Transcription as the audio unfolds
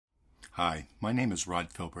Hi, my name is Rod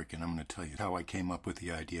Philbrick, and I'm going to tell you how I came up with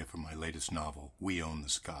the idea for my latest novel, We Own the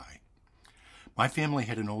Sky. My family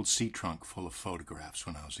had an old sea trunk full of photographs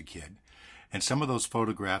when I was a kid, and some of those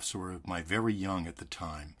photographs were of my very young at the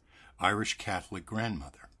time Irish Catholic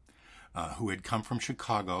grandmother, who had come from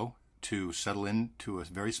Chicago to settle into a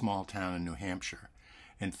very small town in New Hampshire.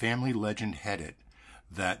 And family legend had it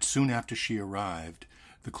that soon after she arrived,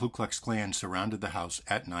 the Ku Klux Klan surrounded the house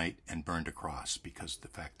at night and burned a cross because of the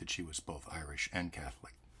fact that she was both Irish and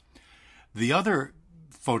Catholic. The other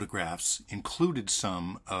photographs included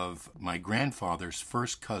some of my grandfather's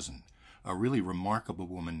first cousin, a really remarkable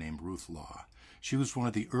woman named Ruth Law. She was one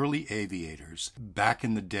of the early aviators back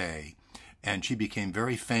in the day, and she became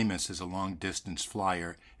very famous as a long-distance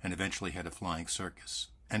flyer and eventually had a flying circus.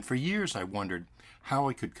 And for years I wondered how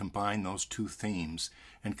I could combine those two themes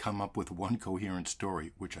and come up with one coherent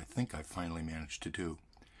story, which I think I finally managed to do,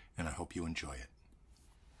 and I hope you enjoy it.